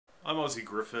I'm Aussie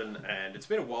Griffin, and it's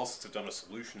been a while since I've done a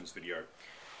solutions video.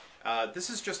 This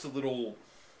is just a little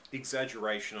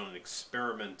exaggeration on an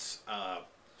experiment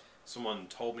someone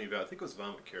told me about. I think it was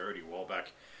Varmint Carody a while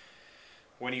back,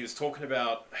 when he was talking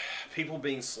about people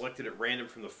being selected at random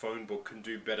from the phone book can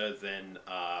do better than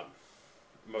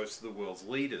most of the world's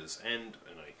leaders. And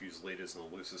I use leaders in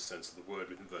the loosest sense of the word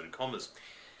with inverted commas.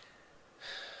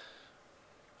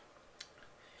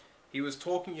 He was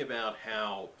talking about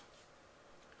how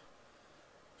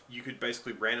you could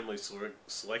basically randomly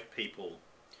select people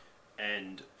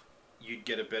and you'd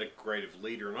get a better grade of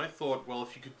leader. And I thought, well,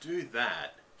 if you could do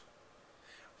that,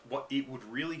 what it would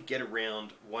really get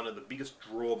around one of the biggest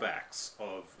drawbacks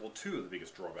of, well, two of the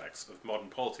biggest drawbacks of modern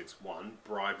politics. One,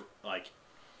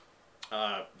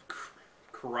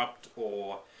 corrupt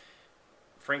or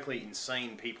frankly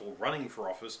insane people running for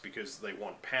office because they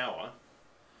want power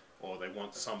or they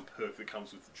want some perk that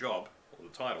comes with the job or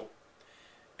the title.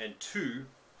 And two,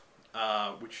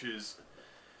 which is,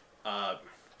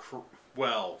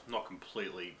 well, not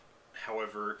completely,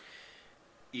 however,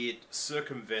 it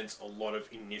circumvents a lot of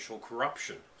initial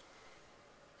corruption.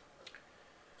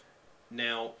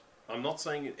 Now, I'm not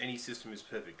saying that any system is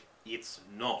perfect. It's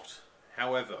not.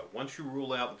 However, once you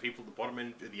rule out the people at the bottom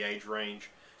end of the age range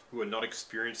who are not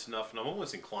experienced enough, and I'm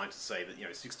almost inclined to say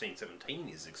that 16, 17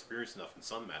 is experienced enough in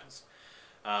some matters,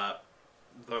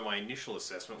 though my initial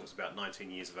assessment was about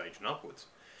 19 years of age and upwards.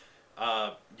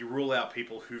 You rule out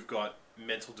people who've got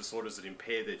mental disorders that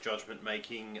impair their judgment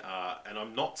making, and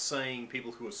I'm not saying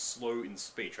people who are slow in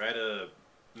speech. I had a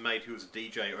mate who was a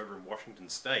DJ over in Washington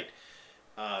State.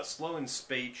 Slow in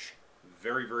speech,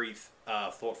 very, very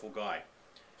thoughtful guy.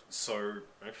 So,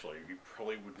 actually, he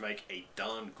probably would make a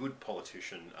darn good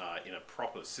politician in a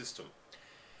proper system.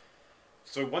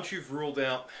 So once you've ruled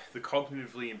out the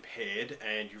cognitively impaired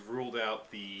and you've ruled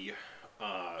out the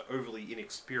overly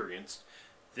inexperienced,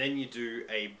 then you do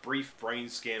a brief brain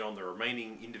scan on the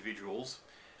remaining individuals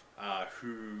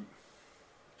who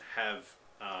have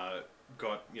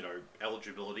got,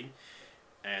 eligibility,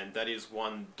 and that is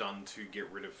one done to get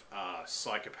rid of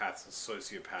psychopaths and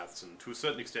sociopaths, and to a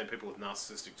certain extent people with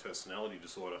narcissistic personality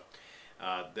disorder.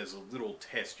 There's a little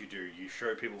test you do. You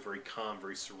show people very calm,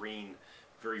 very serene,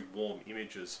 very warm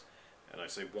images, and I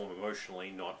say warm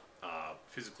emotionally, not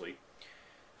physically.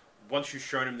 Once you've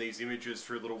shown them these images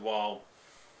for a little while,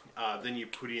 then you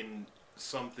put in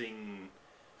something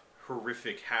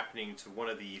horrific happening to one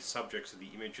of the subjects of the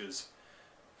images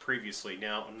previously.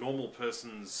 Now, a normal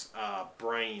person's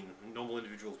brain, a normal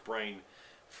individual's brain,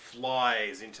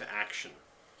 flies into action,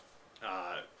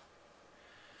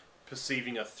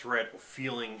 perceiving a threat or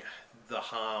feeling the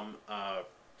harm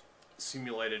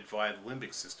simulated via the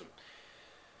limbic system.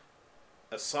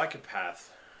 A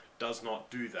psychopath does not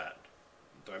do that.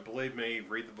 Don't believe me,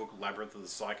 read the book Labyrinth of the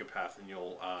Psychopath and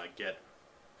you'll get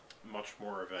much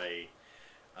more of a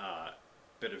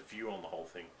better view on the whole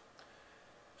thing.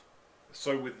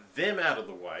 So with them out of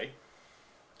the way,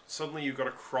 suddenly you've got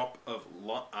a crop of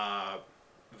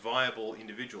viable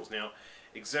individuals. Now,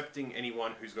 accepting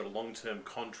anyone who's got a long-term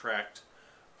contract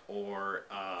or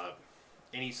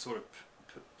any sort of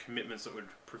commitments that would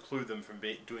preclude them from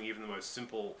doing even the most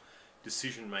simple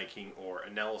decision-making or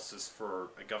analysis for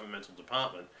a governmental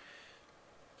department,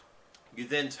 you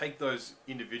then take those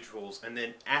individuals and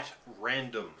then at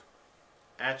random,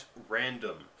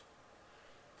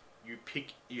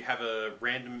 you have a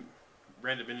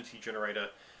randomity generator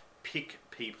pick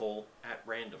people at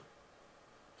random.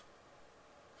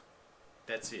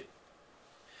 That's it.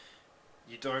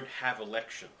 You don't have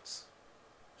elections.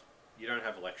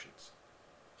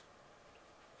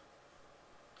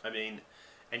 I mean,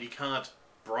 and you can't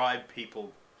bribe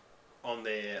people on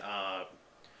their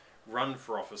run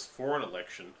for office for an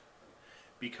election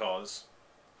because,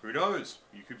 who knows,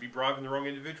 you could be bribing the wrong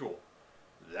individual.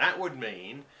 That would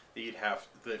mean that you'd have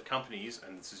that companies,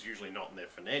 and this is usually not in their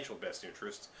financial best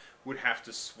interests, would have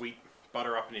to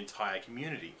butter up an entire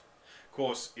community. Of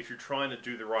course, if you're trying to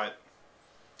do the right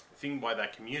thing by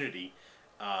that community,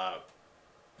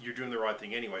 you're doing the right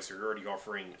thing anyway, so you're already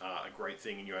offering a great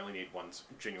thing and you only need one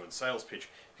genuine sales pitch.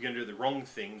 If you're going to do the wrong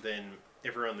thing, then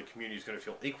everyone in the community is going to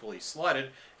feel equally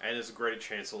slighted, and there's a greater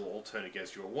chance they'll all turn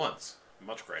against you at once.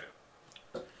 Much greater.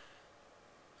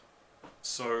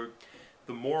 So,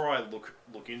 the more I look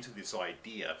into this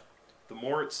idea, the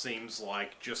more it seems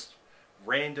like just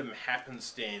random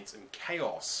happenstance and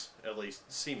chaos, at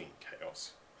least seeming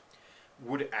chaos,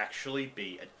 would actually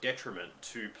be a detriment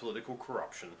to political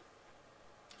corruption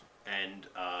and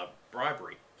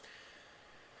bribery.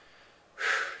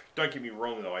 don't get me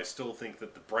wrong though, I still think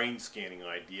that the brain scanning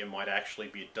idea might actually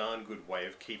be a darn good way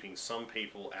of keeping some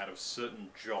people out of certain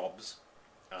jobs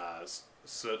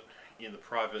in the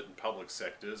private and public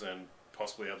sectors, and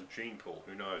possibly out of the gene pool,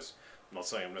 who knows. I'm not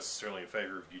saying I'm necessarily in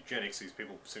favour of eugenics. These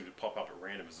people seem to pop up at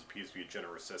random as it appears to be a gender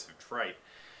recessive trait.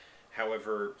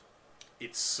 However,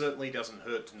 it certainly doesn't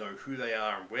hurt to know who they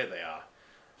are and where they are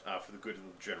for the good of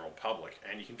the general public.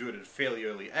 And you can do it at a fairly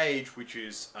early age, which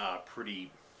is pretty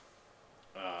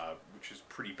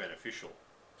beneficial.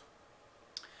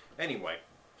 Anyway,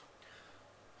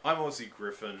 I'm Aussie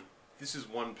Griffin. This is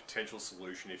one potential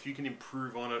solution. If you can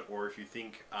improve on it, or if you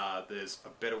think there's a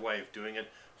better way of doing it,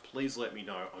 please let me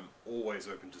know. I'm always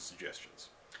open to suggestions.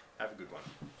 Have a good one.